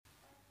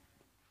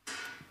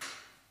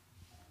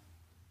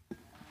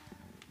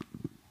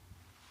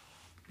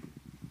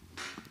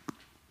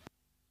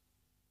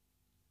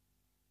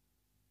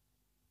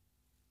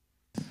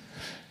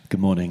Good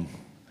morning.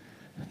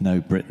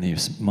 No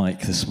Brittany's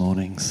mic this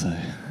morning, so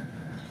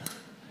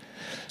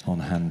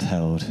on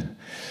handheld.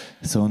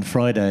 So on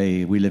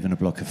Friday, we live in a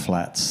block of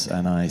flats,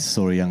 and I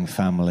saw a young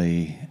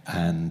family,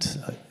 and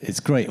it's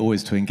great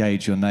always to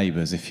engage your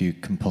neighbours if you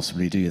can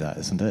possibly do that,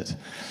 isn't it?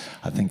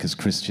 I think as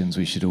Christians,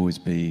 we should always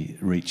be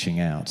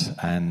reaching out.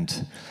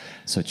 And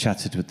so I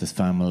chatted with the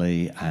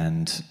family,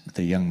 and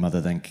the young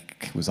mother then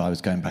I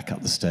was going back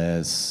up the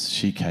stairs.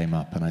 She came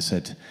up, and I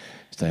said,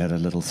 they had a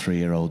little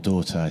 3-year-old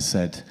daughter. I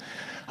said,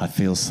 I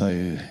feel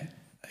so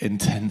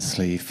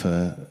intensely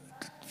for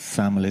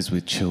families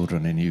with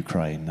children in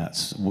Ukraine.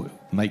 That's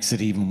makes it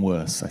even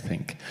worse, I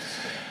think.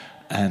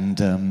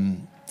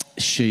 And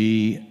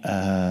she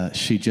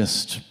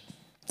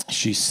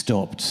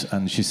stopped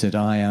and she said,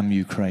 I am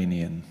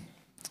Ukrainian,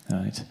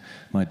 right?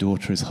 My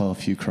daughter is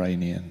half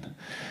Ukrainian.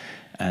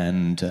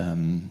 And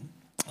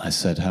I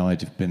said how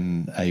I'd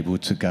been able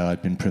to go.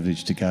 I'd been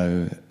privileged to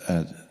go,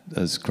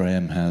 as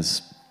Graham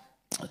has,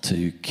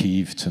 to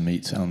Kyiv to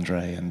meet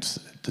Andrei and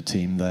the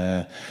team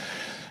there.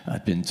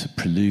 I'd been to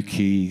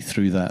Preluki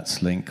through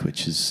that link,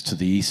 which is to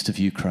the east of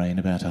Ukraine,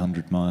 about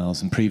 100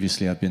 miles. And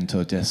previously I'd been to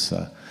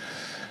Odessa.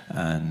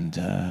 And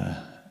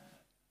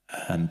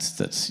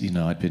that's,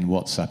 I'd been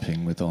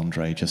WhatsApping with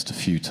Andrei just a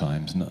few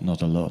times,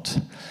 not a lot.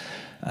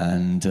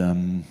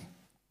 And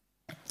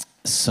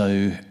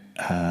so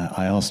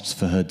I asked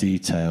for her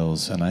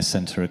details, and I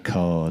sent her a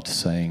card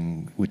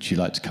saying, would you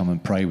like to come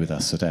and pray with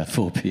us at our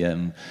 4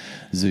 p.m.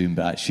 Zoom?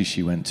 But actually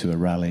she went to a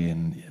rally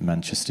in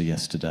Manchester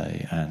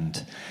yesterday,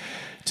 and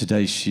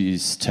today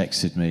she's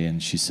texted me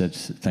and she said,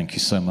 thank you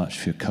so much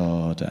for your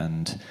card,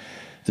 and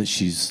that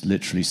she's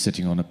literally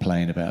sitting on a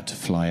plane about to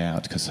fly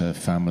out because her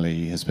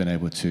family has been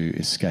able to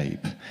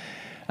escape,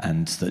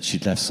 and that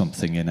she'd left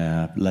something in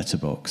our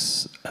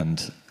letterbox,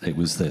 and it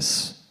was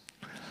this,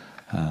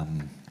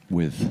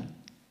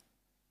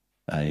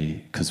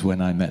 because when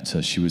I met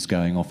her, she was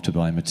going off to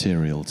buy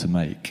material to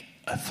make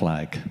a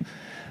flag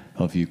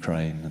of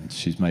Ukraine, and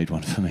she's made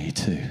one for me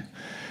too.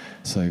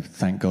 So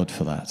thank God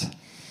for that.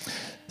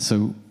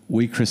 So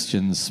we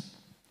Christians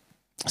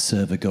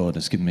serve a God,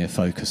 it's given me a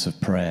focus of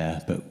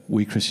prayer, but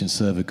we Christians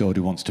serve a God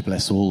who wants to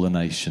bless all the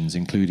nations,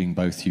 including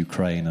both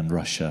Ukraine and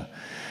Russia.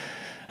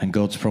 And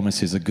God's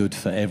promises are good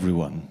for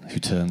everyone who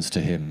turns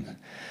to him.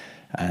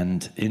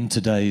 And in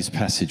today's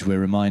passage, we're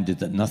reminded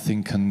that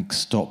nothing can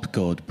stop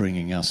God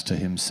bringing us to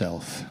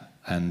himself.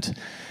 And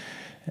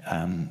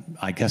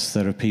I guess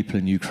there are people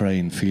in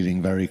Ukraine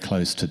feeling very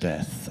close to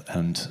death.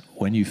 And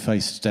when you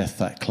face death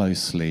that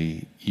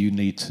closely, you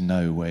need to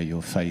know where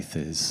your faith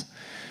is,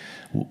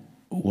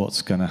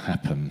 what's going to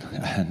happen.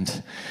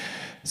 And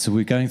so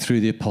we're going through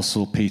the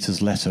Apostle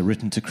Peter's letter,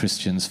 written to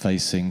Christians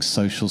facing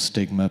social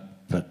stigma,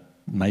 but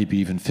maybe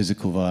even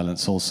physical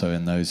violence also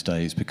in those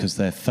days, because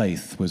their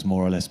faith was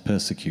more or less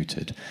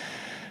persecuted.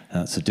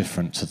 That's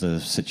different to the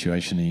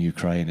situation in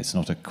Ukraine. It's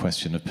not a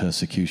question of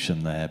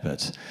persecution there,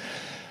 but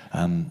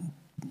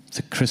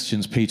the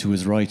Christians Peter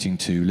was writing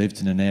to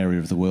lived in an area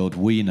of the world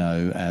we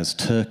know as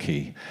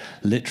Turkey,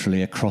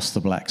 literally across the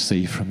Black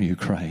Sea from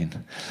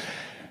Ukraine.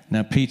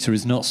 Now, Peter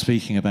is not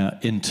speaking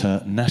about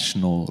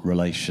international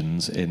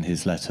relations in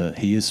his letter.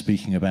 He is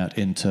speaking about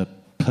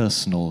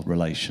interpersonal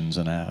relations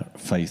and our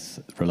faith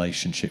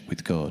relationship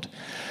with God.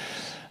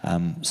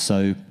 I've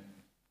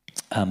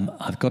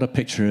got a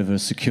picture of a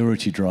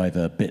security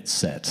driver bit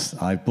set.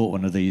 I bought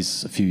one of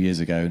these a few years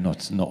ago.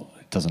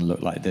 It doesn't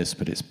look like this,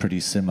 but it's pretty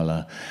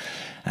similar.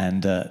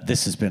 And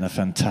this has been a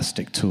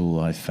fantastic tool,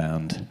 I've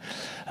found.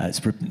 It's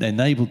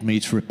enabled me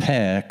to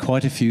repair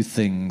quite a few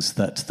things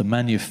that the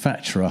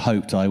manufacturer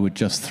hoped I would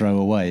just throw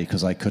away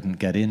because I couldn't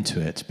get into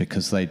it,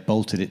 because they'd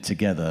bolted it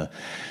together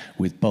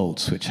with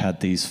bolts which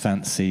had these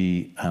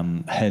fancy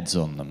heads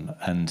on them.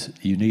 And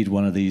you need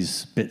one of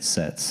these bit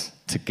sets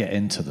to get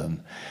into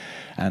them.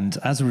 And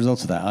as a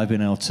result of that, I've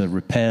been able to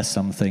repair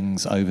some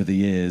things over the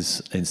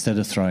years instead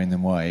of throwing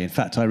them away. In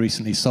fact, I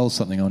recently sold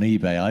something on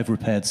eBay I've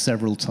repaired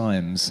several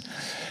times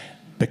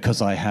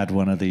because I had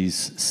one of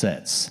these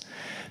sets.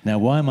 Now,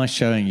 why am I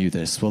showing you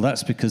this? Well,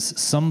 that's because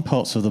some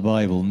parts of the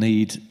Bible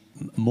need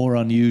more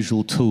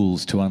unusual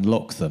tools to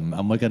unlock them,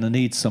 and we're going to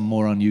need some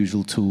more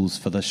unusual tools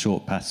for the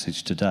short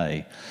passage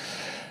today.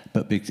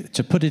 But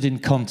to put it in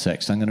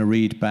context, I'm going to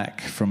read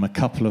back from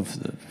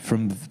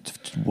from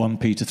 1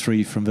 Peter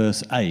 3 from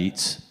verse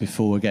 8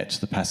 before we get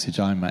to the passage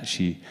I'm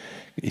actually.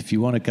 If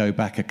you want to go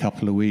back a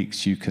couple of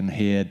weeks, you can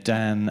hear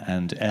Dan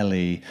and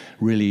Ellie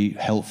really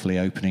helpfully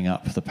opening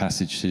up the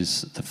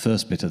passages, the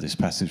first bit of this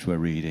passage we're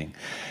reading,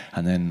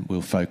 and then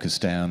we'll focus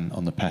down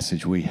on the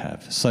passage we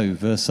have. So,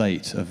 verse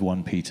 8 of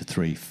 1 Peter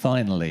 3,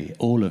 finally,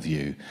 all of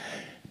you,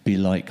 be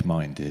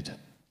like-minded,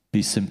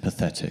 be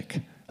sympathetic,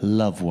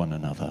 love one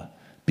another,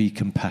 be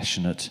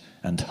compassionate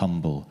and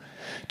humble.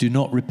 Do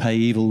not repay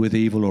evil with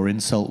evil or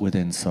insult with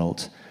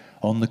insult.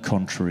 On the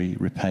contrary,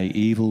 repay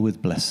evil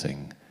with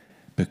blessing,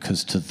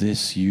 because to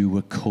this you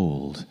were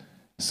called,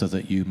 so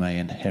that you may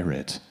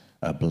inherit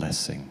a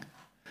blessing.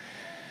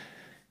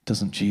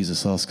 Doesn't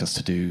Jesus ask us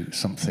to do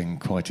something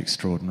quite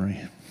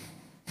extraordinary?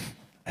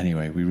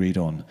 Anyway, we read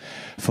on.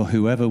 For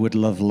whoever would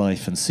love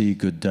life and see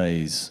good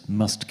days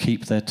must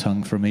keep their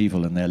tongue from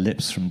evil and their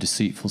lips from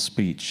deceitful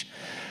speech.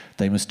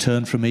 They must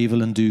turn from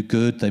evil and do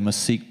good. They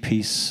must seek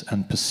peace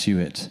and pursue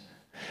it.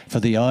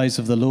 For the eyes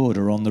of the Lord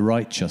are on the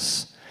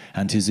righteous,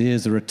 and his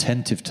ears are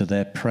attentive to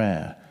their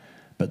prayer.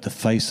 But the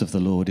face of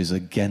the Lord is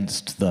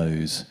against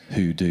those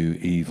who do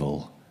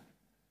evil.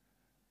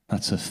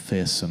 That's a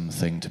fearsome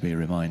thing to be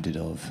reminded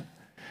of.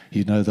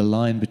 You know, the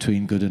line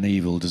between good and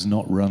evil does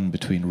not run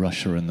between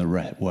Russia and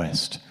the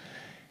West.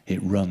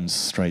 It runs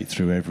straight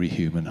through every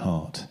human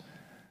heart.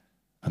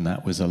 And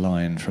that was a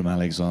line from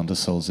Alexander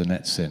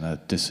Solzhenitsyn,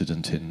 a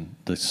dissident in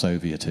the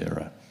Soviet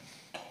era.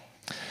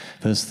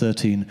 Verse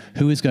 13,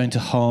 who is going to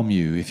harm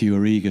you if you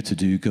are eager to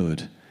do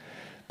good?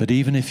 But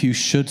even if you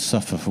should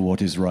suffer for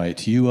what is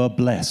right, you are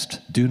blessed.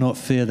 Do not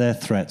fear their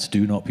threats.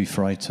 Do not be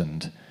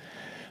frightened.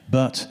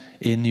 But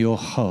in your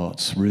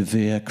hearts,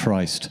 revere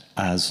Christ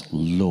as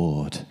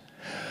Lord.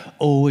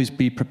 Always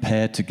be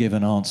prepared to give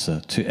an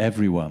answer to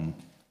everyone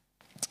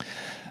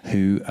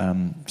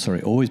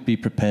always be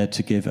prepared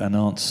to give an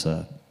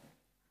answer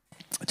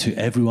to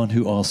everyone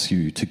who asks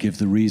you to give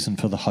the reason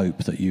for the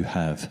hope that you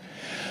have.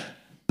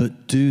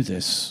 But do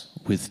this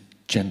with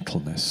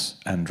gentleness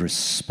and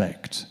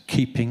respect,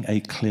 keeping a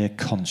clear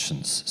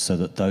conscience, so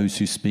that those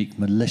who speak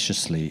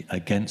maliciously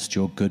against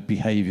your good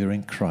behavior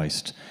in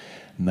Christ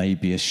may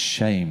be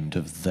ashamed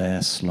of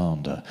their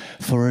slander.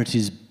 For it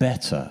is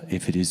better,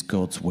 if it is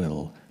God's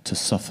will, to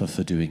suffer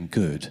for doing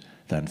good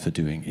than for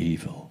doing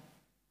evil.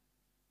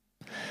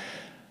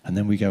 And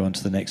then we go on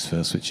to the next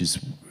verse, which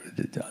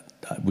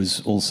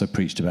was also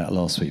preached about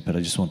last week, but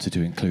I just wanted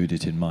to include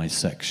it in my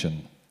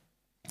section.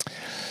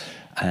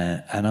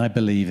 And I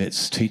believe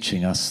it's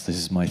teaching us, this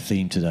is my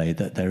theme today,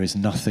 that there is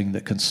nothing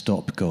that can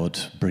stop God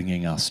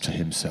bringing us to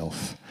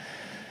himself.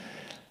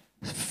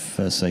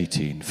 Verse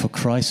 18, for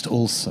Christ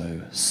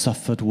also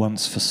suffered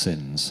once for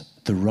sins,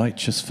 the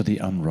righteous for the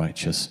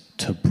unrighteous,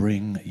 to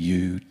bring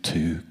you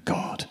to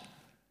God.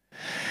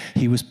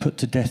 He was put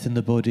to death in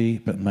the body,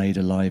 but made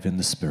alive in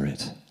the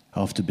spirit.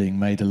 After being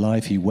made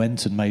alive, he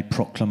went and made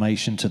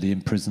proclamation to the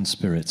imprisoned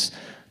spirits,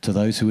 to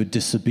those who were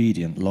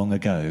disobedient long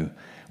ago,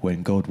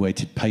 when God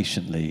waited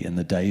patiently in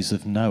the days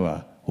of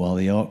Noah while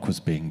the ark was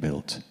being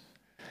built.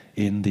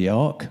 In the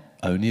ark,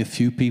 only a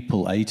few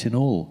people, 8 in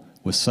all,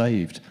 were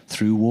saved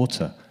through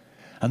water.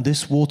 And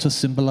this water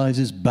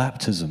symbolizes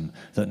baptism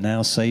that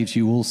now saves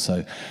you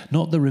also,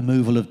 not the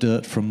removal of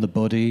dirt from the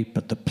body,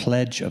 but the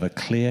pledge of a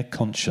clear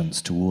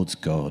conscience towards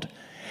God.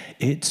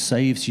 It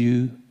saves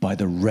you by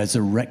the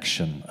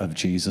resurrection of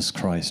Jesus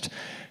Christ,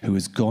 who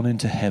has gone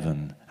into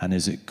heaven and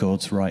is at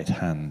God's right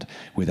hand,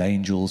 with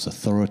angels,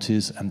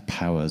 authorities, and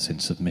powers in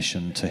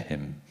submission to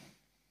him.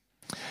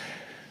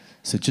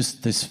 So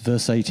just this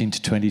verse 18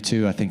 to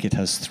 22, I think it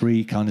has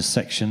 3 kind of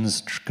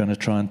sections. Going to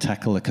try and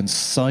tackle a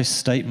concise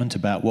statement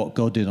about what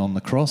God did on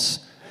the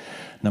cross.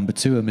 Number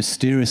 2, a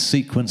mysterious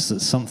sequence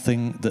that's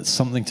something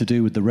to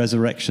do with the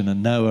resurrection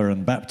and Noah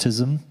and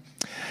baptism.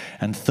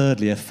 And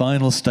thirdly, a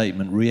final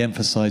statement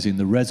re-emphasizing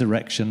the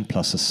resurrection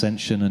plus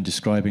ascension and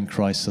describing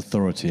Christ's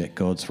authority at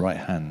God's right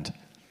hand.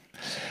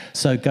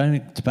 So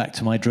going back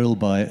to my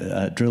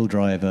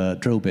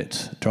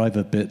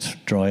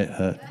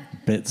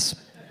bits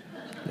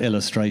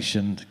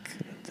illustration,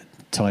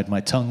 tied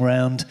my tongue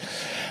round.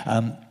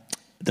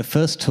 The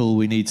first tool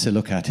we need to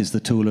look at is the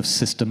tool of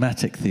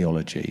systematic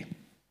theology.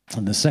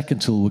 And the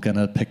second tool we're going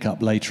to pick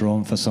up later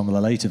on for some of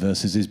the later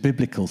verses is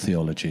biblical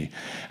theology.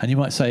 And you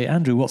might say,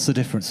 Andrew, what's the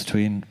difference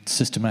between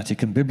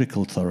systematic and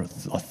biblical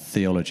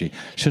theology?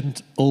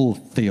 Shouldn't all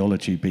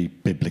theology be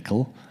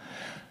biblical?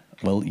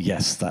 Well,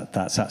 yes,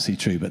 that's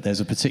absolutely true, but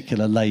there's a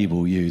particular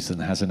label used and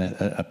has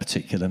a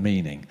particular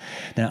meaning.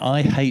 Now,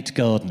 I hate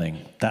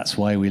gardening. That's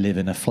why we live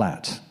in a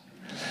flat.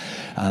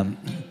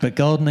 But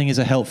gardening is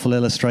a helpful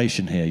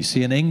illustration here. You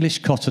see, an English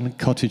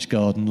cottage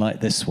garden like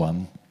this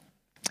one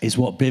is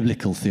what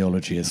biblical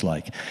theology is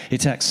like.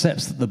 It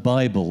accepts that the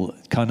Bible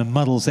kind of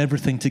muddles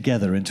everything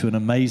together into an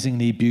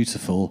amazingly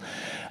beautiful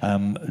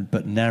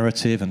but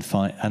narrative,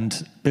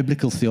 and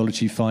biblical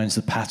theology finds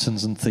the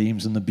patterns and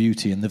themes and the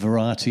beauty and the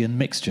variety and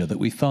mixture that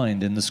we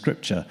find in the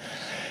Scripture.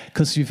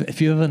 Because if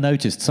you ever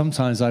noticed,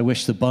 sometimes I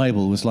wish the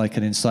Bible was like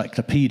an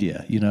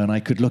encyclopedia, and I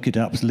could look it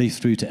up, leaf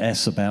through to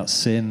S about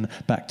sin,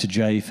 back to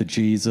J for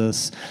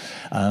Jesus,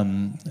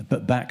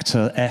 but back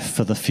to F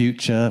for the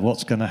future,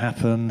 what's going to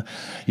happen,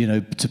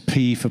 to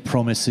P for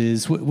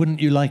promises. Wouldn't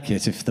you like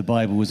it if the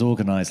Bible was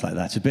organized like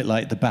that? A bit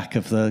like the back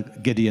of the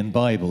Gideon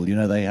Bible,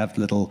 they have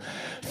little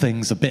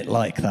things a bit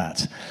like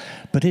that.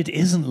 But it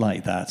isn't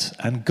like that,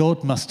 and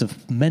God must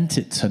have meant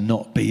it to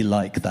not be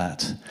like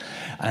that.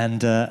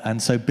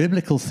 And so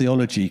biblical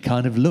theology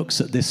kind of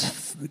looks at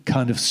this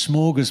kind of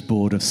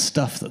smorgasbord of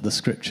stuff that the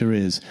Scripture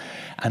is,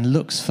 and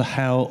looks at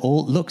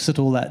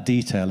all that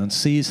detail and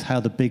sees how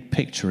the big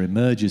picture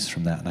emerges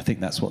from that. And I think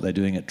that's what they're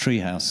doing at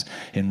Treehouse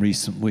in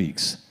recent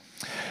weeks.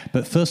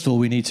 But first of all,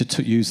 we need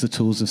to use the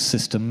tools of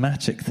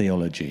systematic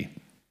theology.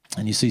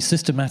 And you see,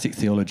 systematic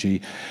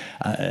theology,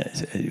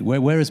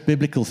 whereas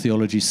biblical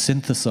theology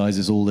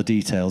synthesizes all the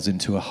details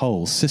into a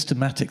whole,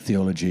 systematic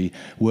theology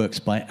works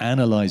by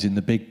analyzing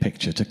the big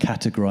picture to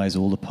categorize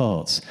all the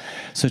parts.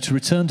 So to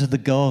return to the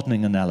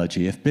gardening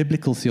analogy, if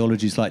biblical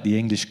theology is like the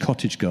English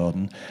cottage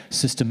garden,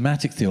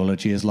 systematic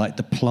theology is like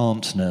the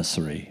plant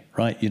nursery,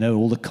 right? You know,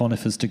 all the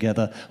conifers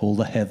together, all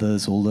the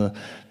heathers, all the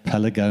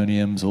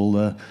pelargoniums, all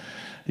the,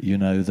 you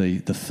know,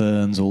 the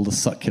ferns, all the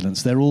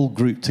succulents, they're all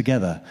grouped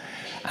together.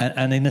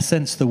 And in a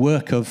sense, the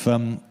work of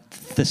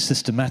this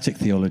systematic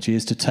theology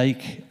is to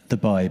take the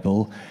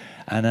Bible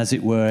and, as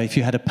it were, if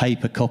you had a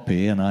paper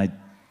copy, and I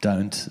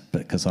don't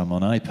because I'm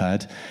on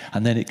iPad,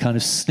 and then it kind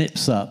of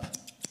snips up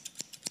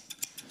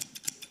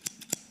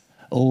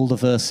all the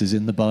verses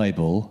in the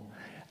Bible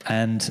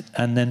and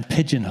then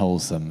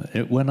pigeonholes them.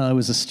 When I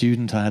was a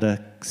student, I had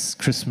a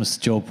Christmas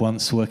job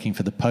once working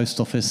for the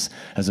post office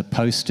as a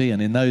postie,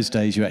 and in those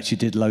days you actually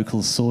did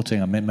local sorting.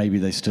 I mean, maybe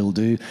they still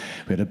do.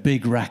 We had a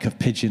big rack of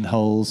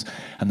pigeonholes,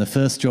 and the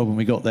first job when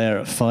we got there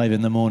at 5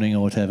 a.m.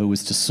 or whatever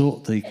was to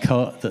sort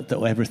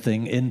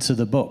everything into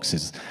the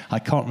boxes. I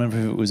can't remember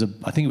if it was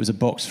I think it was a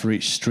box for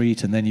each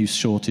street, and then you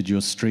sorted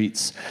your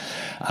streets.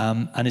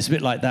 And it's a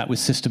bit like that with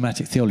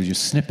systematic theology. You're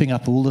snipping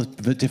up all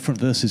the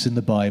different verses in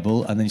the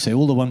Bible, and then you say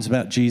all the ones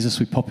about Jesus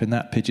we pop in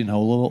that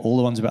pigeonhole, all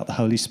the ones about the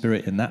Holy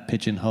Spirit in that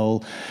pigeonhole,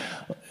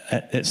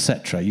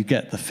 etc. You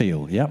get the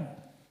feel, yeah?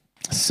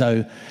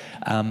 So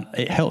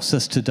it helps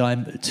us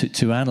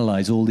to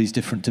analyze all these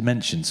different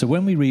dimensions. So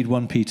when we read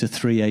 1 Peter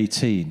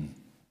 3:18,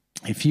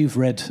 if you've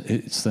read,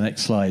 it's the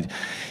next slide,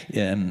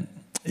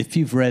 if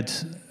you've read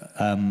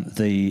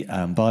the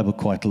Bible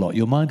quite a lot,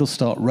 your mind will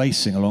start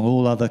racing along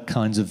all other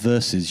kinds of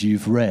verses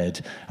you've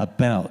read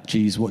about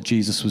what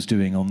Jesus was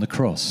doing on the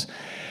cross.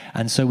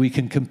 And so we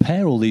can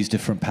compare all these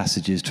different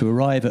passages to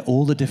arrive at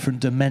all the different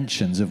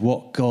dimensions of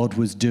what God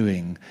was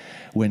doing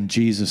when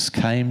Jesus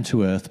came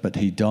to earth, but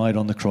he died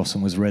on the cross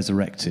and was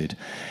resurrected.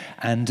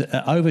 And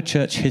over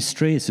church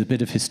history, it's a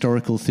bit of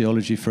historical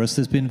theology for us.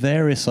 There's been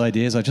various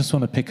ideas. I just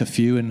want to pick a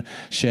few and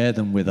share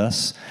them with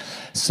us.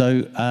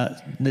 So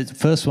the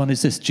first one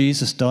is this: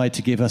 Jesus died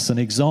to give us an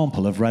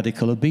example of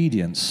radical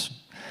obedience.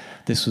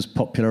 This was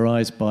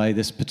popularized by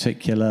this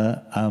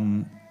particular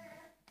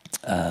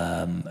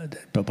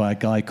by a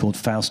guy called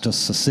Faustus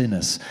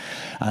Socinus.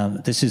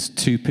 This is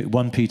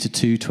 1 Peter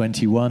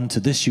 2:21. To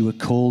this you were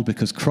called,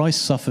 because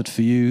Christ suffered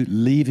for you,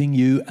 leaving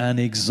you an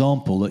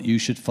example that you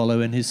should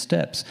follow in his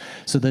steps.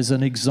 So there's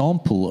an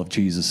example of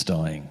Jesus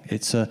dying.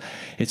 It's an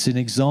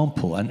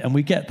example. And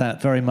we get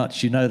that very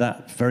much. You know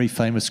that very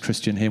famous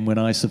Christian hymn, When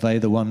I Survey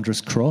the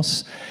Wondrous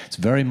Cross? It's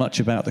very much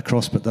about the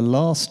cross, but the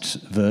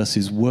last verse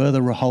is, were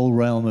the whole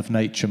realm of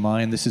nature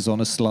mine. This is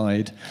on a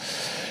slide.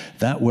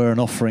 That were an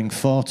offering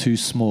far too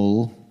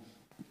small.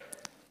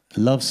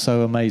 Love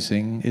so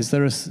amazing. Is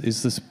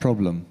this a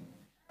problem?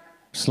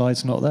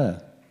 Slide's not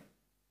there.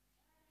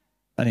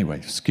 Anyway,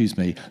 excuse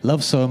me.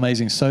 Love so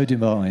amazing, so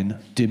divine,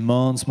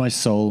 demands my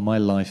soul, my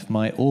life,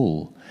 my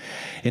all.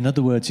 In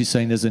other words, he's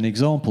saying there's an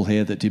example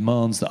here that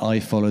demands that I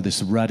follow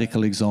this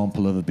radical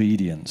example of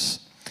obedience.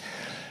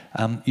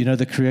 You know,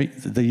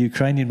 the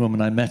Ukrainian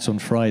woman I met on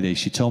Friday,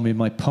 she told me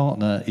my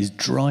partner is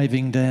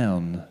driving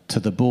down to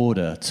the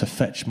border to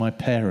fetch my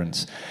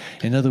parents.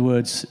 In other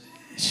words,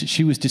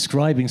 she was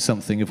describing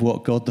something of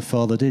what God the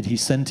Father did. He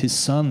sent his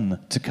Son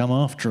to come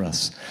after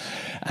us.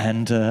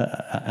 And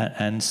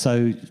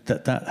so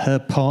that her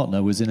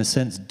partner was, in a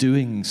sense,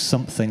 doing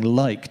something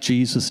like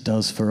Jesus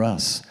does for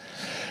us.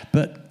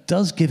 But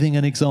does giving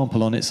an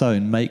example on its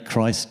own make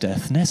Christ's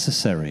death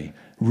necessary?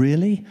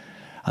 Really?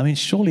 I mean,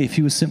 surely if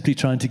he was simply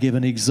trying to give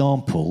an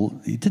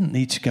example, he didn't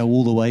need to go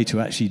all the way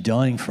to actually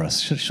dying for us.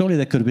 Surely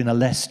there could have been a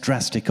less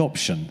drastic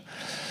option.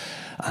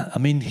 I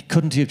mean,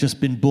 couldn't he have just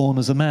been born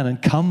as a man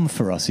and come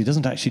for us? He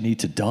doesn't actually need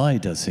to die,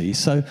 does he?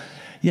 So,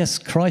 yes,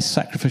 Christ's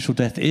sacrificial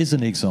death is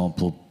an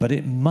example, but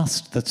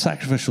the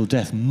sacrificial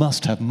death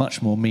must have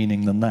much more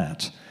meaning than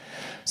that.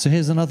 So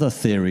here's another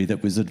theory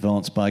that was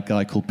advanced by a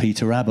guy called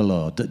Peter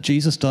Abelard, that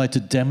Jesus died to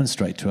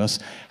demonstrate to us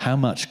how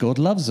much God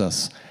loves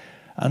us.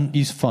 And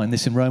you find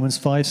this in Romans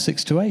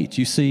 5:6-8.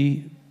 You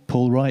see,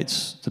 Paul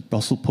writes, the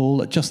Apostle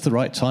Paul, at just the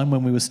right time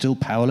when we were still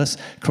powerless,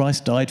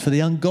 Christ died for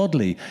the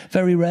ungodly.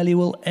 Very rarely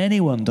will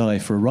anyone die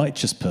for a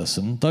righteous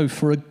person, though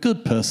for a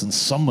good person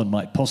someone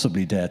might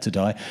possibly dare to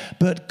die.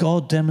 But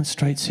God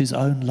demonstrates his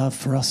own love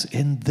for us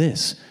in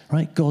this,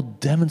 right? God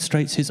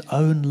demonstrates his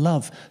own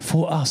love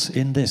for us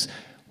in this.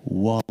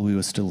 While we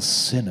were still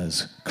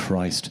sinners,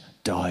 Christ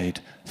died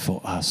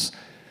for us.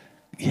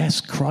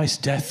 Yes, Christ's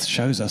death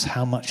shows us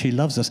how much he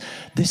loves us.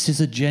 This is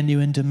a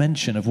genuine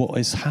dimension of what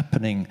is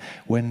happening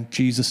when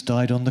Jesus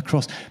died on the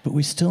cross. But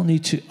we still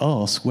need to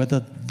ask whether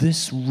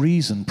this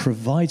reason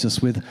provides us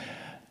with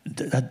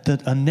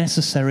a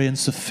necessary and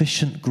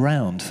sufficient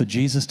ground for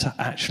Jesus to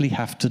actually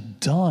have to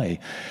die.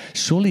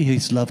 Surely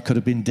his love could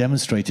have been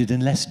demonstrated in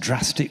less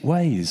drastic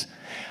ways.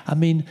 I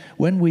mean,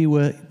 when we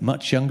were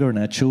much younger and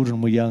our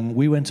children were young,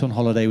 we went on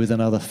holiday with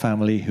another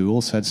family who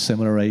also had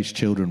similar age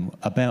children,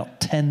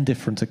 about 10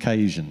 different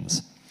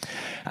occasions.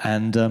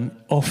 And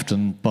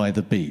often by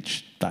the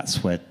beach.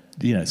 That's where,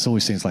 it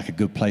always seems like a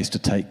good place to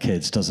take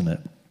kids, doesn't it?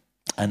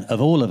 And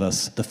of all of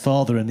us, the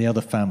father in the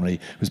other family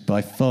was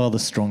by far the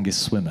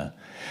strongest swimmer.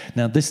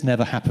 Now, this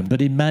never happened,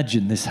 but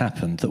imagine this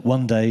happened, that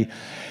one day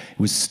it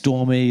was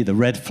stormy, the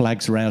red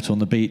flags are out on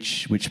the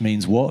beach, which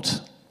means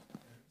what?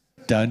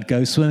 Don't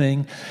go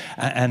swimming.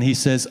 And he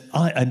says,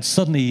 and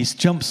suddenly he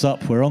jumps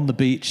up, we're on the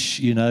beach,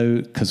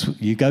 because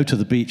you go to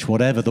the beach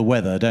whatever the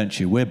weather, don't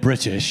you? We're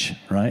British,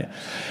 right?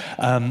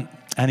 And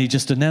he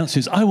just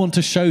announces, I want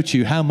to show to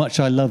you how much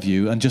I love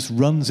you, and just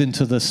runs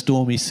into the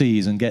stormy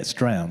seas and gets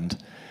drowned.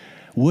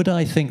 Would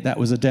I think that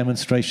was a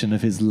demonstration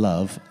of his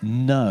love?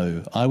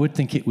 No. I would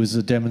think it was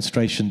a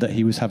demonstration that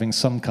he was having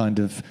some kind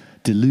of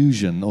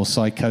delusion or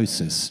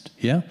psychosis.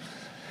 Yeah?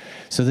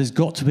 So there's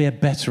got to be a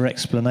better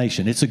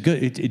explanation.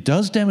 It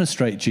does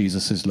demonstrate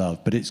Jesus'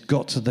 love, but there's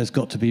got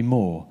to be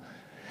more.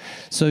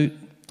 So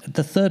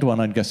the third one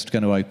I'm just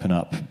going to open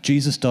up.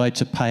 Jesus died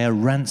to pay a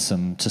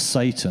ransom to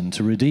Satan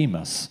to redeem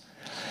us.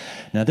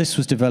 Now, this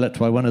was developed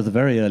by one of the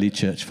very early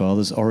church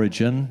fathers,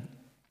 Origen.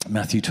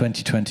 Matthew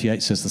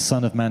 20:28 says, the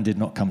Son of Man did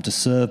not come to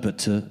serve, but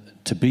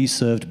to be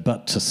served,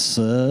 but to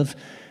serve,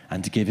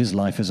 and to give his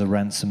life as a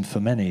ransom for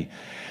many.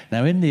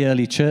 Now, in the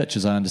early church,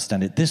 as I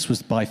understand it, this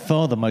was by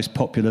far the most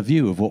popular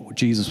view of what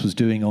Jesus was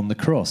doing on the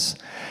cross.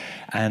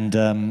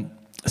 And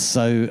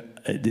so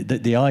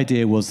the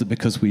idea was that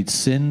because we'd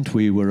sinned,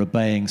 we were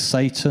obeying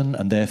Satan,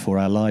 and therefore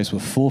our lives were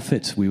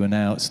forfeit.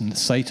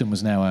 Satan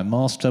was now our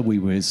master, we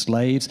were his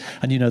slaves.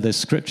 And there's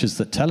scriptures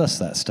that tell us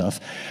that stuff.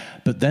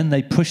 But then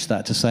they pushed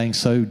that to saying,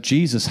 so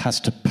Jesus has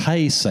to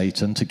pay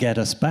Satan to get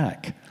us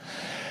back.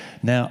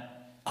 Now,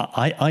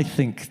 I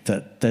think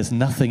that there's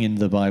nothing in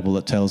the Bible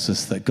that tells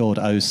us that God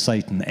owes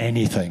Satan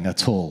anything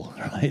at all,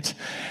 right?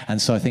 And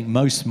so I think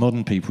most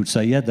modern people would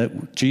say,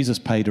 that Jesus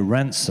paid a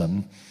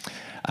ransom,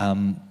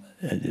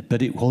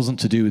 but it wasn't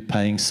to do with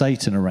paying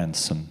Satan a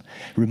ransom.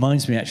 It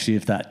reminds me actually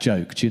of that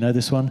joke. Do you know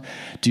this one?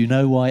 Do you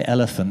know why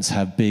elephants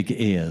have big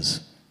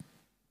ears?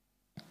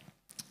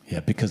 Yeah,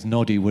 because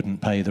Noddy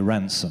wouldn't pay the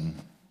ransom.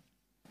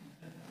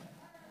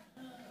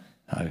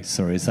 Oh,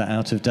 sorry, is that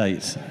out of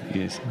date?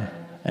 Yes.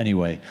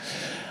 Anyway,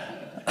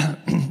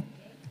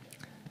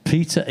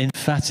 Peter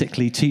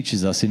emphatically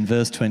teaches us in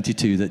verse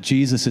 22 that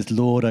Jesus is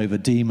Lord over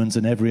demons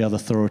and every other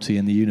authority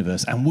in the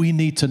universe. And we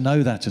need to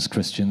know that as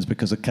Christians,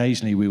 because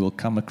occasionally we will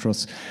come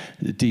across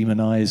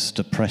demonized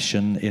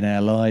oppression in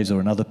our lives or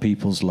in other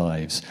people's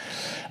lives.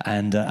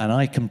 And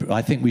I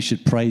think we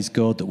should praise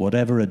God that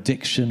whatever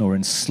addiction or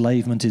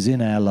enslavement is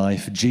in our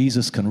life,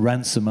 Jesus can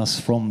ransom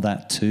us from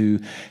that too.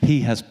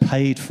 He has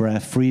paid for our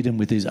freedom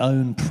with his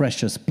own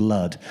precious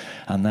blood,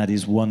 and that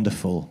is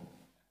wonderful.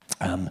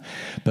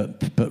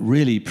 But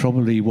really,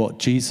 probably what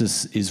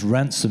Jesus is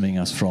ransoming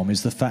us from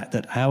is the fact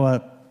that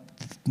our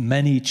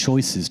many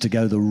choices to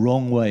go the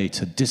wrong way,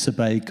 to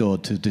disobey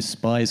God, to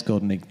despise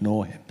God and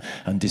ignore him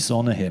and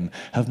dishonor him,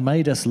 have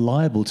made us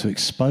liable to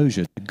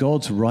exposure to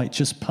God's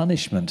righteous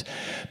punishment.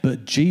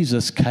 But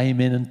Jesus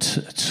came in and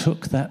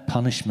took that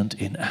punishment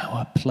in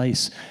our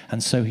place,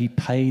 and so he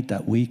paid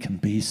that we can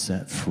be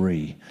set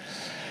free.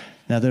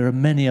 Now, there are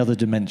many other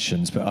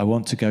dimensions, but I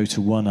want to go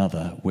to one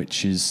other,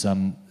 which is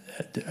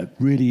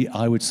really,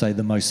 I would say,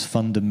 the most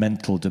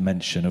fundamental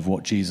dimension of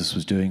what Jesus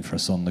was doing for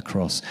us on the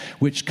cross,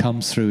 which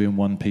comes through in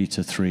 1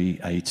 Peter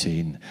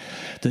 3:18,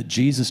 that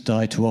Jesus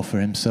died to offer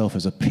himself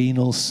as a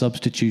penal,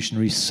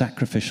 substitutionary,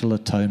 sacrificial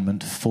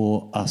atonement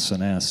for us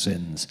and our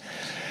sins,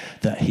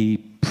 that he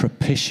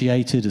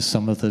propitiated, as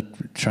some of the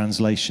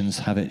translations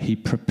have it, he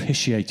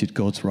propitiated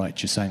God's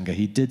righteous anger.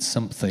 He did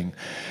something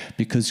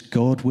because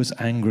God was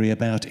angry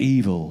about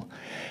evil.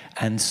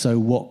 And so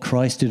what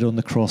Christ did on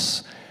the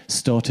cross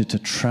started to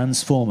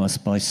transform us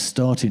by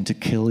starting to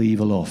kill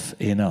evil off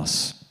in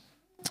us.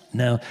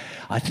 Now,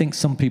 I think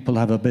some people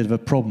have a bit of a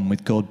problem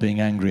with God being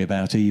angry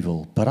about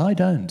evil, but I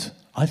don't.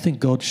 I think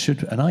God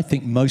should, and I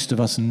think most of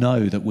us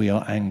know that we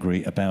are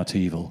angry about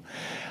evil.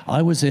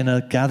 I was in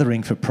a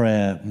gathering for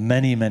prayer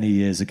many, many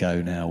years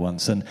ago now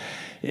once, and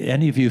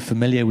any of you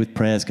familiar with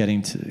prayers,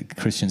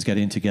 Christians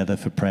getting together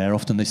for prayer?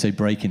 Often they say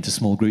break into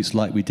small groups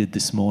like we did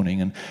this morning,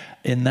 and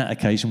in that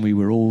occasion we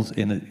were all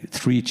in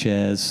 3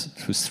 chairs,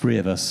 it was 3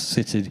 of us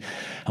seated,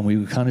 and we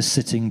were kind of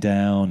sitting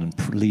down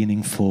and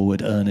leaning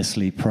forward,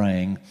 earnestly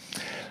praying.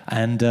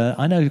 And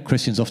I know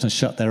Christians often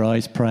shut their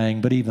eyes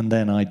praying, but even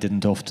then I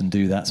didn't often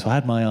do that. So I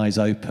had my eyes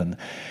open.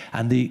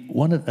 And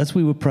as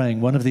we were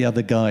praying, one of the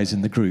other guys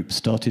in the group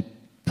started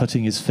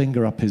putting his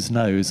finger up his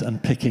nose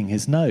and picking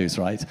his nose,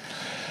 right?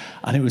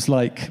 And it was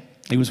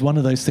one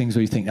of those things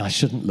where you think, I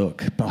shouldn't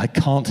look, but I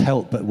can't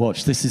help but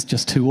watch. This is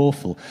just too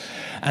awful.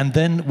 And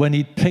then when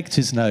he picked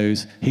his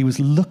nose, he was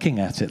looking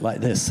at it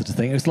like this sort of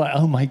thing. It was like,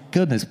 oh my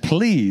goodness,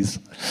 please.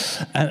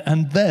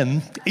 And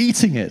then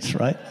eating it,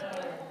 right?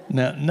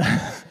 Now,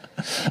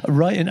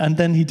 right, and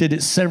then he did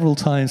it several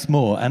times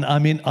more, and I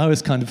mean, I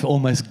was kind of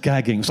almost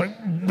gagging. It was like,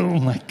 oh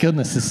my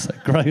goodness, this is so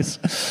gross.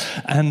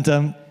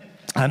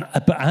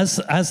 But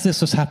as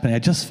this was happening, I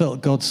just felt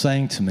God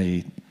saying to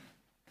me,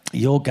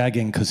 "You're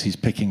gagging because he's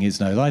picking his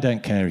nose. I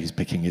don't care. He's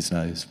picking his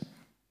nose.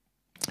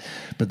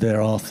 But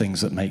there are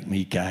things that make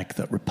me gag,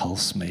 that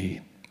repulse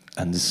me,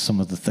 and some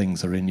of the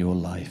things are in your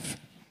life.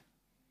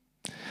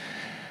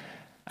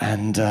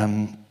 And,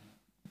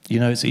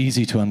 it's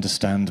easy to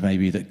understand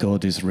maybe that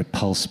God is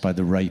repulsed by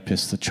the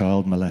rapist, the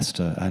child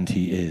molester, and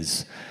he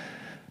is.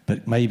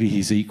 But maybe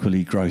he's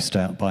equally grossed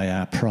out by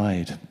our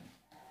pride,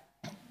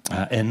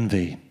 our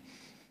envy,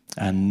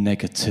 our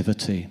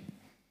negativity,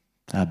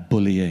 our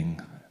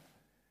bullying,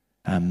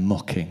 our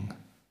mocking,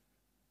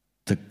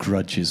 the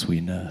grudges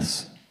we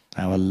nurse,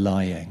 our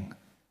lying,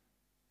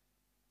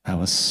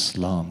 our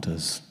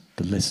slanders,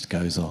 the list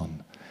goes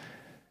on.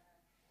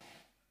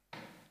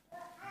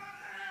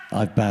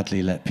 I've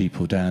badly let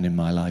people down in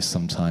my life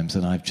sometimes,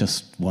 and I've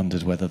just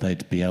wondered whether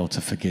they'd be able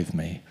to forgive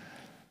me.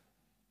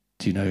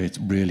 Do you know, it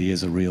really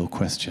is a real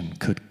question.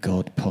 Could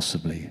God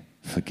possibly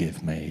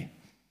forgive me?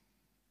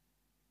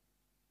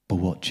 But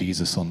what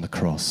Jesus on the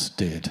cross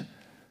did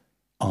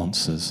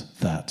answers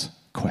that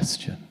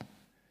question.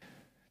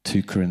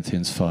 2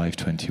 Corinthians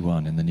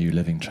 5:21 in the New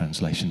Living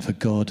Translation. For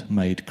God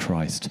made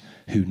Christ,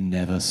 who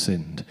never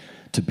sinned,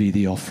 to be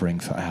the offering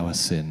for our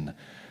sin,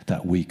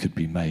 that we could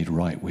be made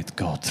right with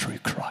God through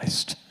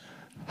Christ.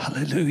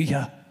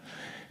 Hallelujah.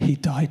 He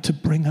died to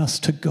bring us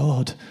to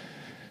God,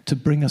 to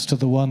bring us to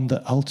the one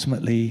that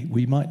ultimately,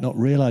 we might not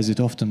realize it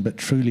often, but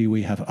truly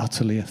we have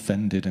utterly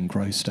offended and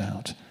grossed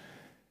out.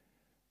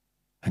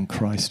 And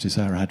Christ is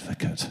our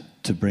advocate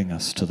to bring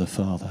us to the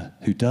Father,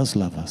 who does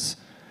love us,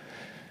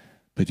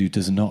 but who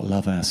does not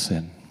love our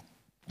sin.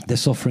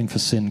 This offering for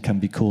sin can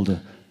be called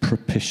a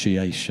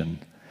propitiation.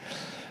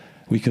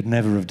 We could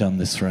never have done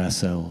this for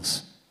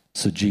ourselves,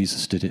 so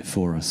Jesus did it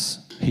for us.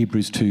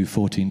 Hebrews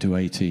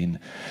 2:14-18.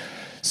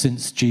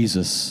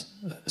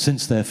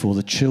 Since therefore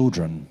the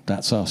children,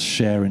 that's us,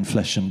 share in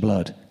flesh and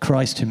blood,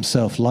 Christ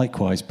himself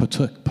likewise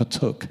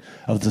partook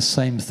of the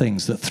same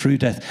things, that through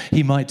death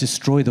he might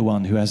destroy the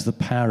one who has the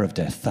power of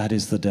death, that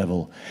is the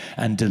devil,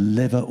 and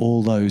deliver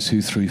all those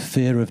who through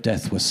fear of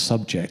death were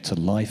subject to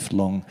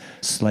lifelong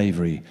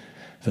slavery.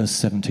 Verse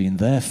 17,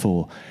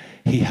 therefore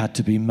he had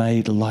to be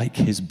made like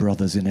his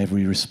brothers in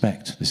every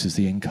respect. This is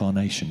the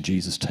incarnation,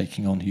 Jesus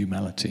taking on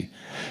humanity,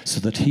 so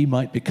that he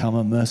might become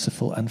a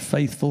merciful and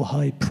faithful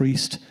high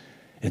priest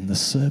in the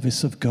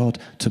service of God,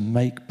 to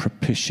make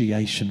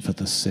propitiation for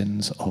the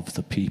sins of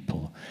the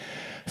people.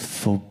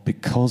 For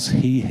because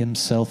he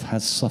himself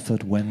has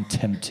suffered when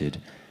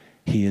tempted,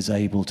 he is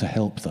able to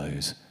help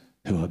those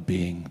who are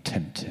being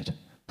tempted.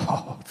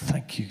 Oh,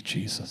 thank you,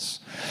 Jesus.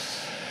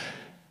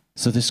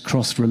 So this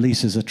cross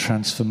releases a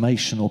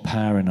transformational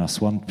power in us.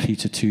 1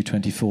 Peter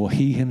 2:24,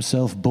 he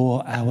himself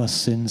bore our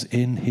sins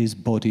in his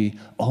body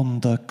on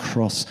the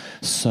cross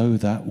so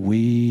that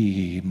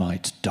we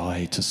might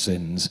die to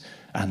sins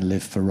and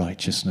live for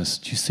righteousness.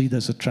 Do you see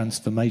there's a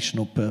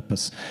transformational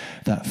purpose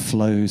that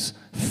flows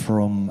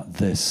from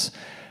this?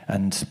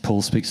 And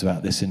Paul speaks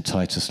about this in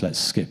Titus. Let's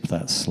skip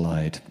that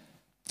slide.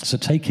 So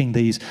taking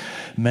these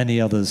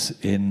many others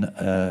in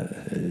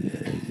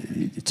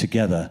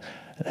together,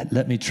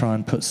 let me try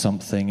and put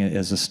something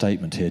as a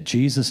statement here.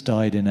 Jesus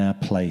died in our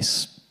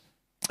place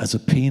as a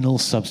penal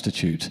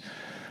substitute.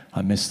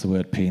 I missed the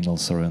word penal,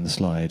 sorry, on the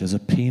slide. As a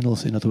penal,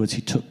 in other words,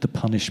 he took the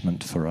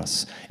punishment for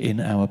us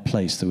in our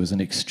place. There was an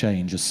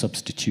exchange, a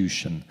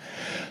substitution.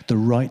 The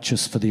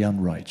righteous for the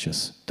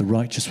unrighteous. The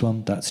righteous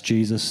one, that's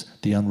Jesus.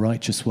 The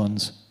unrighteous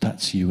ones,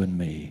 that's you and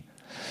me.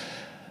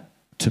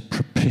 To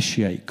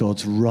propitiate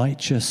God's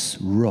righteous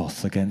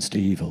wrath against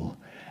evil,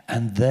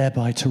 and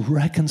thereby to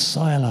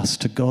reconcile us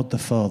to God the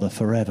Father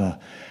forever,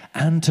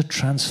 and to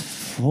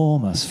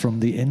transform us from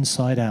the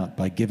inside out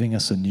by giving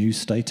us a new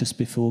status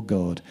before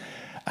God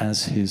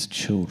as his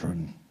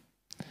children.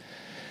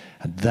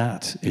 And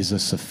that is a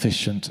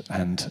sufficient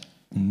and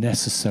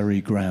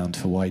necessary ground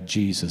for why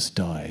Jesus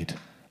died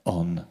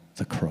on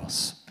the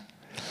cross.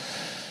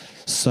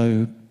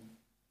 So,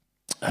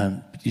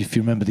 if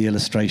you remember the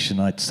illustration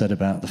I'd said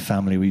about the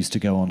family we used to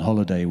go on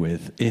holiday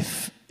with,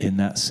 if in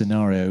that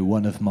scenario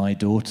one of my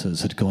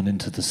daughters had gone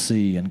into the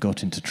sea and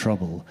got into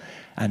trouble,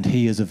 and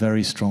he, as a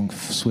very strong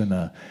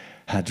swimmer,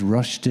 had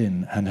rushed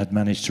in and had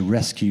managed to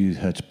rescue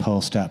her,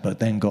 passed out, but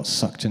then got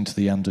sucked into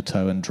the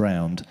undertow and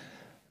drowned,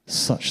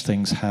 such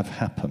things have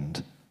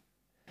happened.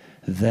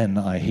 Then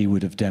he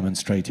would have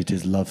demonstrated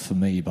his love for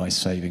me by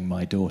saving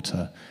my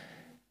daughter,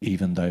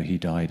 even though he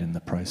died in the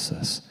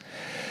process.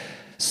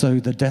 So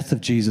the death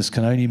of Jesus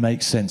can only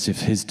make sense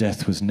if his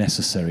death was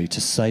necessary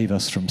to save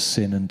us from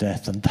sin and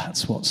death, and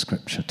that's what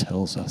Scripture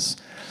tells us.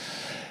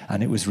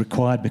 And it was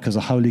required because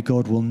a holy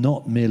God will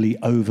not merely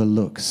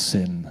overlook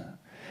sin,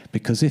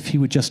 because if he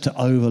were just to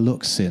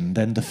overlook sin,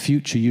 then the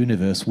future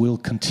universe will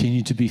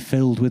continue to be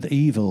filled with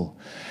evil.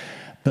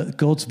 But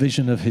God's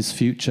vision of his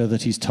future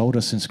that he's told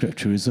us in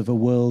Scripture is of a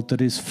world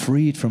that is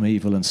freed from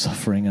evil and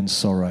suffering and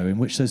sorrow, in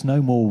which there's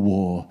no more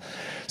war.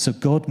 So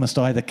God must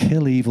either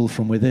kill evil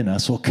from within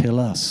us or kill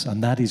us,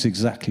 and that is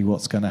exactly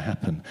what's going to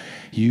happen.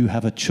 You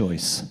have a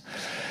choice.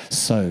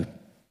 So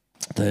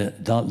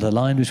The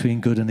line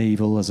between good and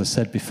evil, as I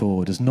said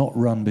before, does not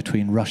run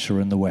between Russia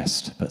and the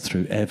West, but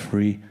through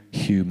every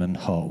human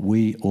heart.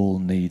 We all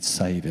need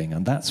saving,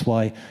 and that's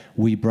why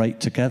we break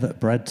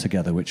bread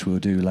together, which we'll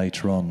do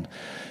later on.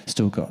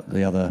 Still got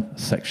the other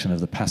section of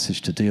the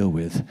passage to deal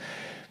with.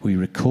 We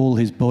recall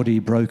his body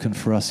broken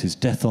for us, his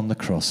death on the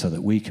cross, so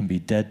that we can be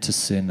dead to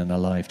sin and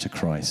alive to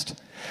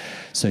Christ.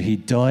 So he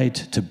died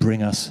to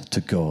bring us to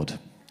God.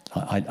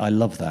 I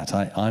love that.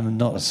 I'm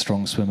not a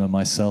strong swimmer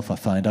myself. I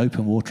find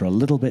open water a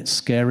little bit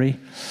scary.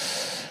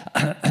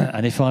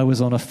 And if I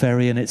was on a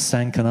ferry and it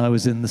sank and I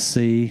was in the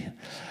sea,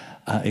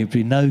 it would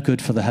be no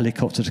good for the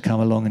helicopter to come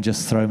along and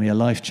just throw me a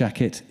life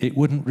jacket. It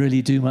wouldn't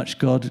really do much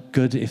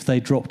good if they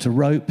dropped a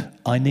rope.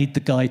 I need the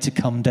guy to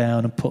come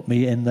down and put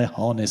me in the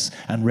harness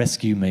and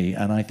rescue me.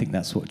 And I think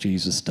that's what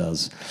Jesus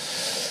does.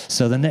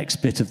 So the next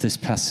bit of this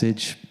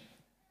passage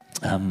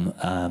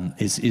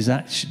is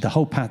actually the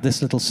whole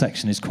this little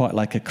section is quite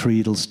like a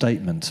creedal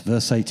statement.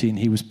 Verse 18,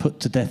 he was put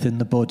to death in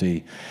the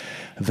body,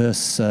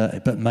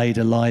 but made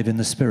alive in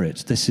the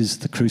spirit. This is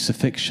the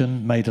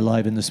crucifixion, made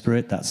alive in the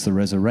spirit. That's the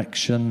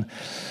resurrection.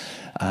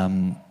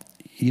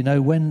 You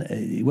know, when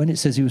it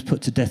says he was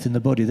put to death in the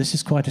body, this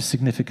is quite a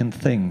significant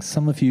thing.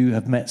 Some of you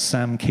have met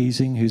Sam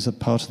Keesing, who's a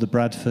part of the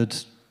Bradford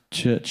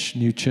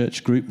new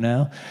church group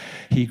now.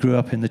 He grew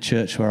up in the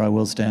church where I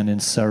was down in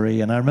Surrey,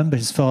 and I remember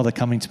his father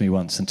coming to me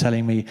once and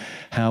telling me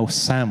how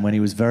Sam, when he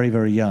was very,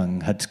 very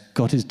young, had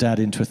got his dad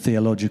into a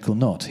theological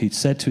knot. He'd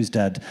said to his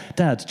dad,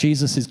 "Dad,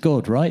 Jesus is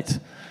God, right?"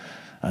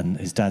 And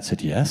his dad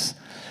said, "Yes."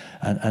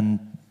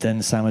 And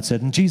then Sam had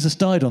said, "And Jesus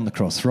died on the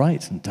cross,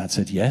 right?" And Dad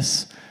said,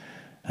 "Yes."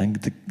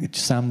 And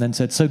Sam then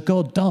said, "So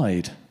God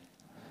died?"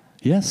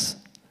 "Yes."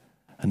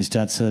 And his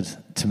dad said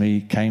to me,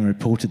 came and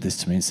reported this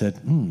to me and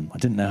said, I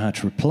didn't know how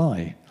to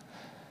reply.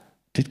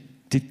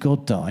 Did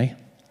God die?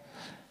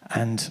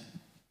 And,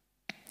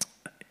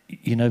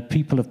 you know,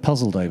 people have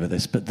puzzled over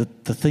this, but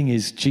the thing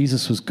is,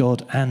 Jesus was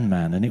God and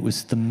man, and it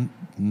was the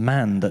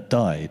man that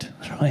died,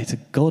 right?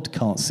 God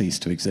can't cease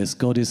to exist.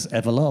 God is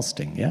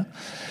everlasting, yeah?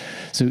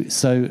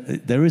 So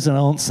there is an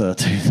answer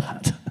to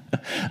that.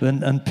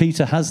 And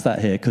Peter has that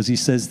here because he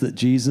says that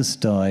Jesus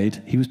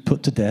died, he was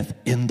put to death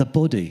in the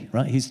body,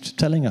 right? He's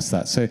telling us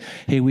that. So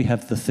here we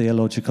have the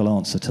theological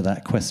answer to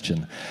that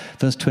question.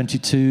 Verse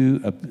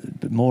 22,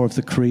 more of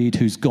the creed,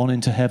 who's gone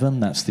into heaven,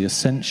 that's the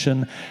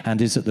ascension,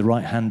 and is at the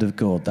right hand of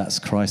God, that's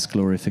Christ's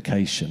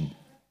glorification.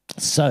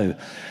 So,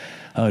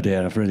 oh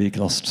dear, I've really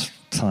lost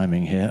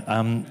timing here.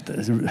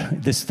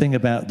 This thing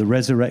about the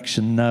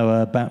resurrection,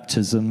 Noah,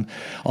 baptism,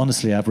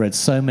 honestly, I've read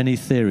so many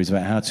theories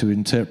about how to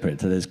interpret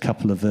that. There's a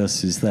couple of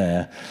verses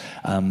there.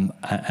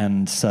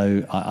 And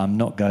so I'm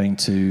not going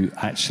to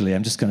actually,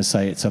 I'm just going to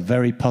say it's a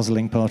very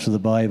puzzling part of the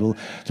Bible.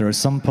 There are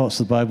some parts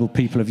of the Bible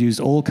people have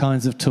used all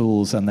kinds of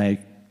tools and they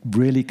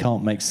really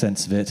can't make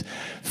sense of it.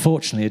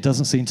 Fortunately, it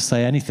doesn't seem to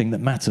say anything that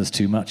matters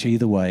too much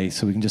either way.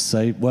 So we can just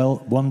say,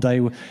 well, one day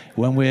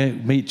when we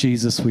meet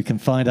Jesus, we can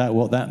find out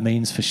what that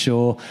means for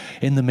sure.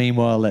 In the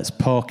meanwhile, let's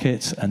park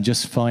it and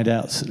just find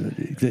out,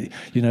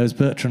 you know, as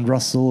Bertrand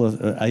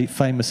Russell, a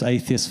famous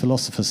atheist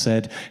philosopher,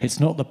 said, it's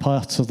not the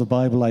parts of the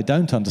Bible I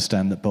don't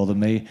understand that bother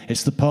me,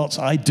 it's the parts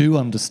I do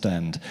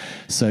understand.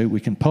 So we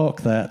can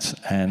park that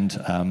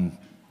and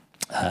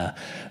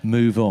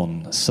move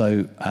on.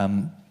 So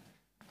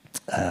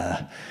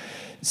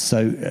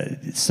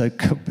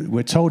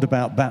we're told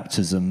about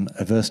baptism,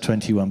 verse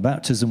 21,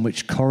 baptism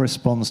which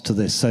corresponds to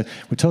this. So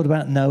we're told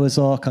about Noah's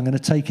Ark. I'm going to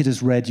take it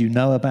as read. You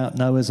know about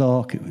Noah's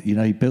Ark. You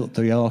know, he built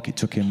the Ark. It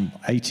took him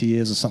 80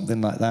 years or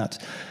something like that.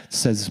 It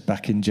says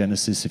back in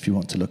Genesis if you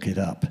want to look it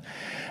up.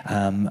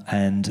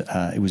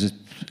 It was an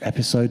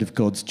episode of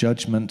God's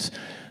judgment.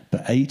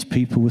 But 8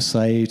 people were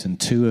saved and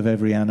 2 of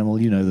every animal.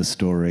 You know the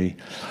story.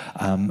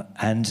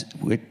 And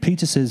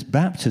Peter says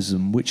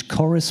baptism, which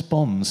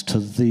corresponds to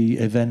the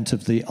event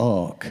of the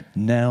ark,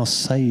 now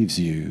saves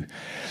you.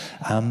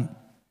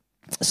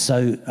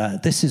 So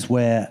this is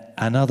where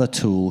another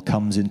tool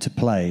comes into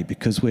play,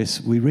 because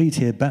we read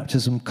here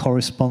baptism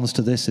corresponds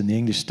to this in the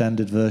English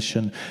Standard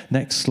Version.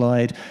 Next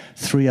slide,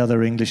 3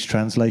 other English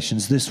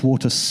translations. This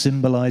water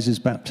symbolizes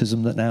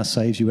baptism that now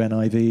saves you,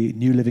 NIV.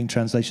 New Living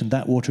Translation,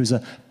 that water is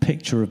a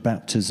picture of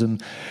baptism.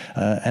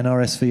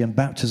 NRSV, and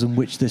baptism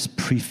which this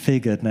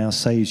prefigured now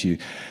saves you.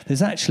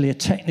 There's actually a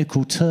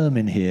technical term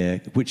in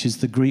here, which is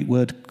the Greek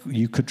word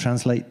you could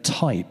translate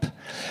type.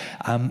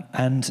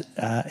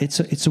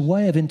 It's a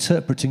way of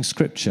interpreting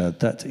Scripture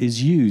that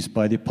is used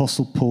by the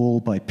Apostle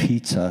Paul, by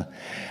Peter,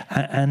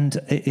 and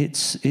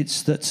it's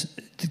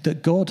that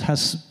God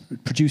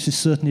produces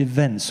certain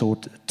events or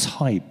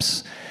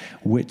types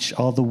which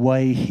are the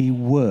way He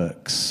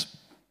works.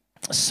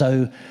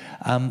 So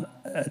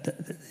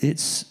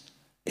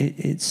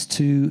it's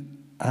to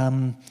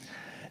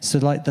so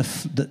like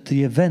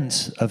the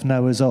event of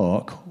Noah's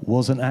Ark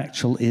was an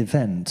actual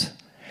event.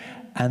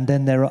 And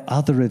then there are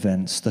other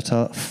events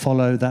that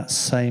follow that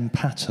same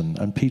pattern.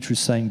 And Peter is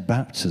saying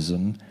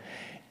baptism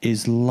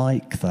is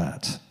like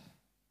that.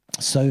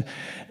 So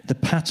the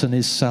pattern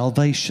is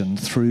salvation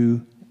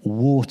through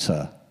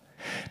water.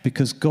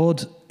 because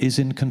God is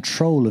in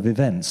control of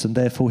events, and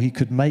therefore he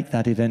could make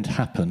that event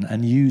happen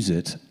and use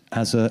it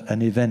as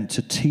an event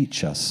to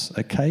teach us.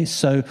 Okay,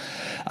 so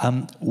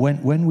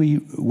when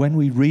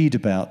we read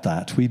about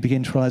that, we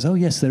begin to realize, oh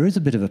yes, there is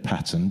a bit of a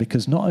pattern,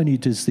 because not only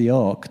does the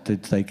ark,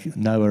 did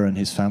Noah and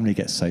his family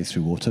get saved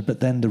through water, but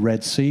then the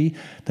Red Sea,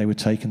 they were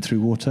taken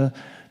through water.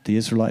 The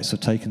Israelites are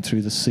taken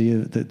through the sea,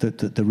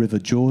 the River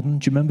Jordan.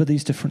 Do you remember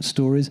these different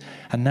stories?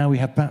 And now we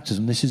have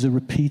baptism. This is a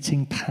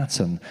repeating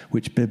pattern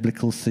which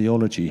biblical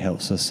theology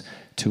helps us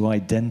to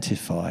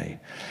identify.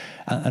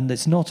 And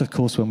it's not, of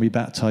course, when we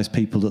baptize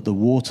people that the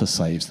water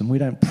saves them. We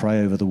don't pray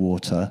over the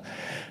water.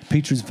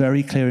 Peter is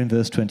very clear in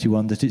verse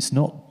 21 that it's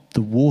not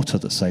the water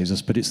that saves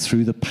us, but it's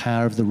through the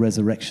power of the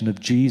resurrection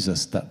of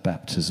Jesus that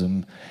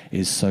baptism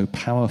is so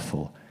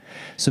powerful.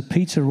 So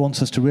Peter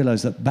wants us to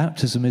realize that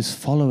baptism is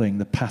following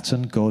the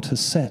pattern God has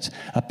set,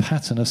 a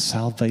pattern of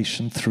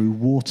salvation through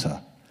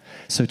water.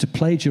 So to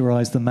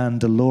plagiarize the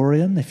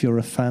Mandalorian, if you're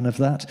a fan of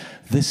that,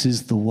 this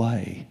is the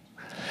way.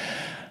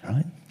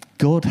 Right?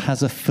 God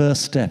has a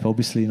first step.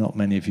 Obviously, not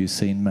many of you have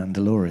seen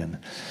Mandalorian.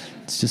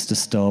 It's just a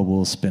Star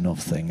Wars spin-off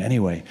thing.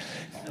 Anyway,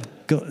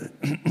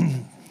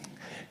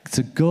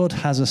 so God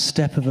has a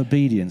step of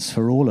obedience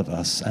for all of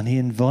us, and he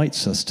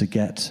invites us to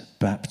get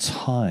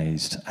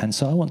baptized. And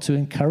so I want to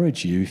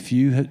encourage you, if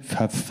you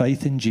have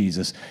faith in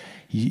Jesus,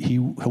 he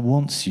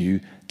wants you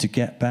to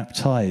get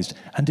baptized.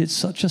 And it's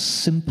such a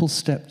simple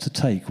step to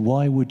take.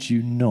 Why would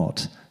you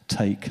not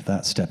take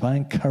that step? I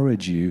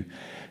encourage you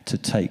to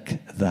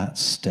take that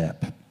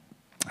step.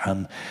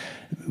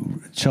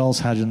 Charles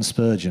Haddon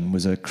Spurgeon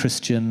was a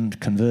Christian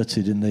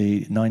converted in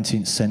the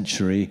 19th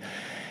century.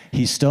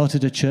 He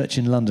started a church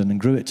in London and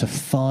grew it to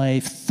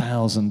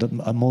 5,000,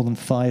 more than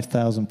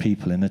 5,000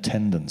 people in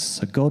attendance.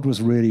 So God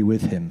was really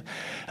with him.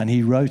 And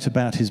he wrote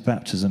about his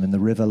baptism in the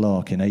River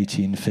Lark in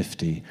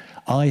 1850.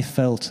 I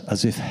felt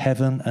as if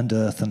heaven and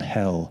earth and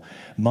hell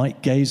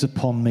might gaze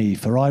upon me,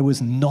 for I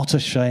was not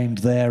ashamed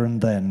there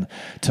and then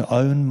to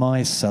own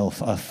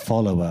myself a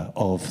follower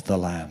of the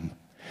Lamb.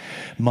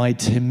 My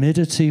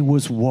timidity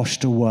was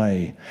washed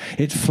away.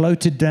 It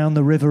floated down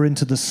the river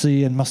into the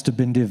sea and must have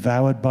been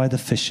devoured by the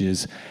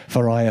fishes,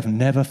 for I have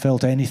never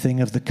felt anything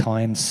of the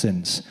kind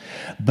since.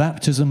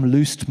 Baptism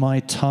loosed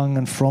my tongue,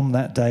 and from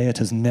that day it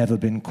has never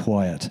been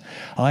quiet.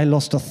 I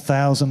lost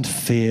 1,000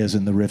 fears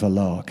in the River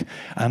Lark,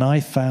 and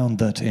I found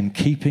that in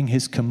keeping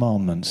his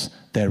commandments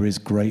there is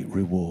great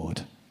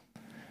reward.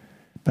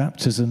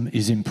 Baptism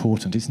is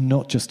important. It's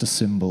not just a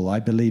symbol. I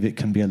believe it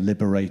can be a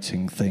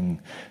liberating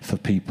thing for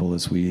people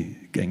as we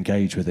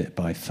engage with it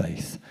by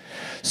faith.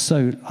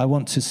 So I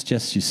want to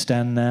suggest you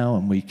stand now,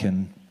 and we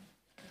can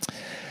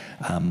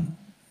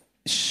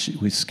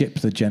we skip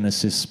the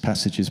Genesis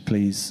passages,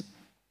 please,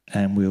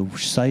 and we'll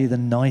say the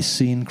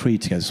Nicene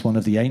Creed together. It's one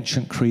of the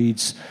ancient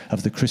creeds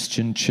of the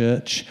Christian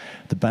church.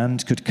 The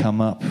band could come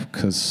up,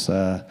 because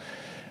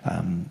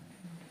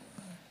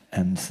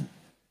and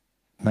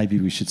maybe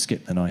we should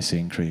skip the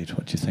Nicene Creed.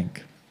 What do you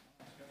think?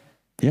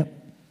 Yep.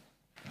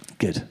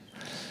 Good.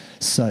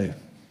 So,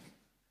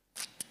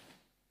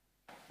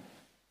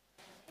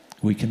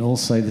 we can all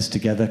say this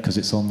together because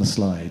it's on the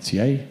slides,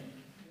 yay?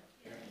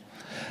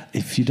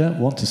 If you don't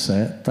want to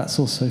say it, that's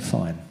also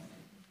fine.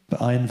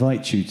 But I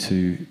invite you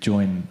to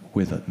join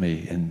with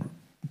me in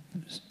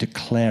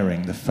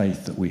declaring the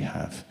faith that we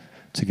have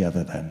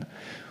together then.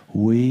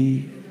 We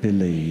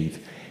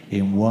believe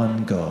in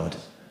one God,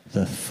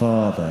 the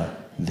Father,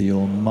 the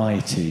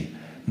Almighty,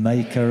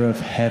 maker of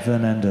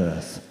heaven and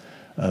earth,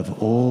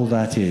 of all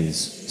that is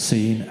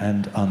seen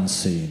and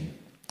unseen.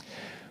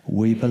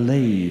 We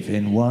believe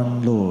in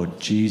one Lord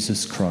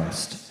Jesus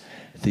Christ,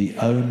 the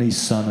only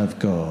Son of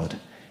God,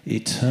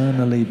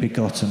 eternally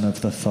begotten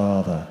of the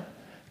Father,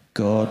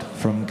 God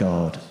from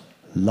God,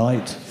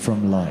 light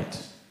from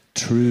light,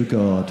 true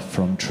God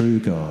from true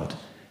God,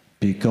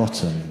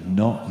 begotten,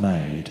 not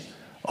made,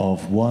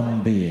 of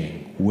one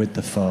being with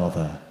the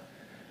Father.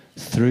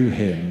 Through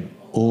him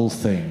all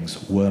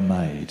things were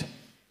made.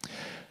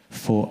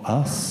 For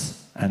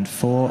us and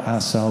for our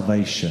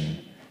salvation,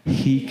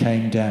 he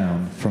came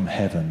down from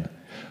heaven,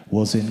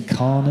 was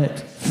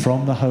incarnate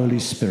from the Holy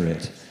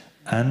Spirit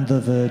and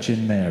the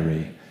Virgin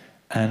Mary,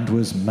 and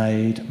was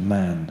made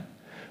man.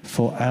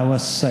 For our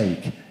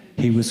sake,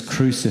 he was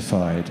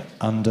crucified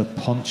under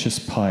Pontius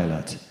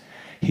Pilate.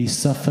 He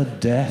suffered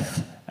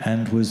death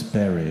and was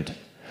buried.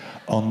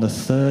 On the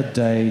third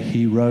day,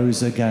 he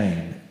rose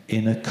again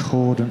in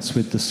accordance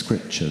with the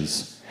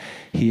Scriptures.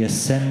 He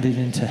ascended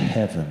into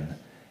heaven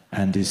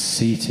and is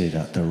seated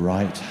at the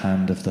right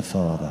hand of the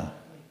Father.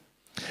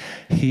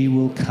 He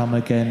will come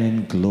again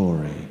in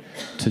glory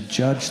to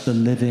judge the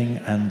living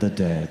and the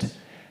dead,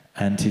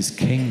 and his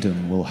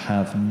kingdom will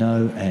have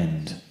no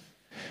end.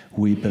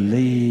 We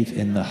believe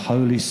in the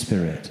Holy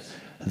Spirit,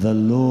 the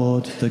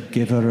Lord, the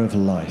giver of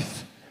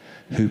life,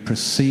 who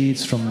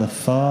proceeds from the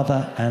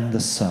Father and the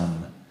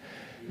Son,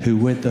 who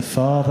with the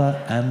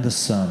Father and the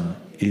Son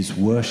is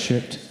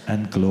worshipped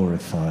and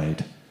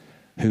glorified,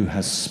 who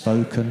has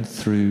spoken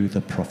through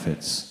the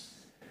prophets.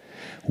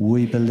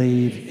 We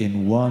believe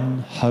in one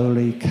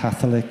holy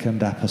Catholic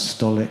and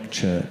Apostolic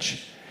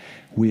Church.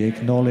 We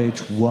acknowledge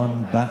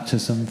one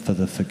baptism for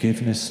the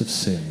forgiveness of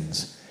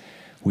sins.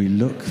 We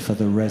look for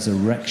the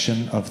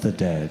resurrection of the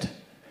dead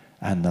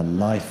and the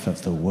life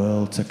of the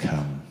world to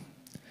come.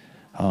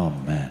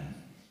 Amen.